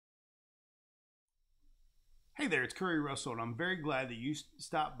Hey there, it's Curry Russell, and I'm very glad that you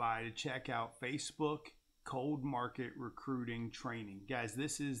stopped by to check out Facebook Cold Market Recruiting Training. Guys,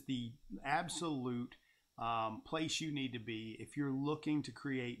 this is the absolute place you need to be if you're looking to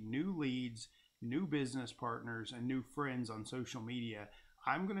create new leads, new business partners, and new friends on social media.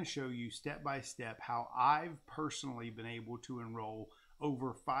 I'm going to show you step by step how I've personally been able to enroll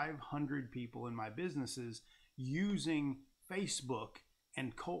over 500 people in my businesses using Facebook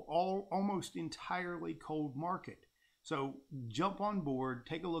and almost entirely cold market. So jump on board,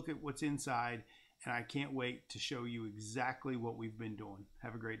 take a look at what's inside, and I can't wait to show you exactly what we've been doing.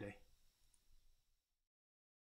 Have a great day.